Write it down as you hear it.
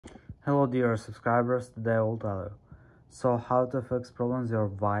Hello dear subscribers, today I will tell you so how to fix problems your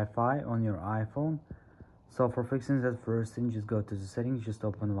Wi-Fi on your iPhone. So for fixing that, first thing, just go to the settings, just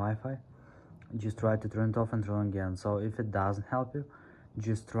open Wi-Fi, just try to turn it off and turn again. So if it doesn't help you,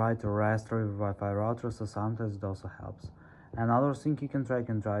 just try to restore your Wi-Fi router, so sometimes it also helps. Another thing you can try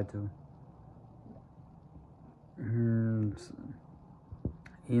to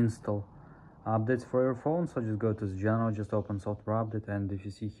install updates for your phone. So just go to the general, just open software update, and if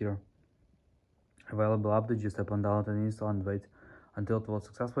you see here available update, just open download and install and wait until it will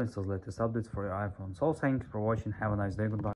successfully install latest updates for your iPhone. So thanks for watching, have a nice day, goodbye.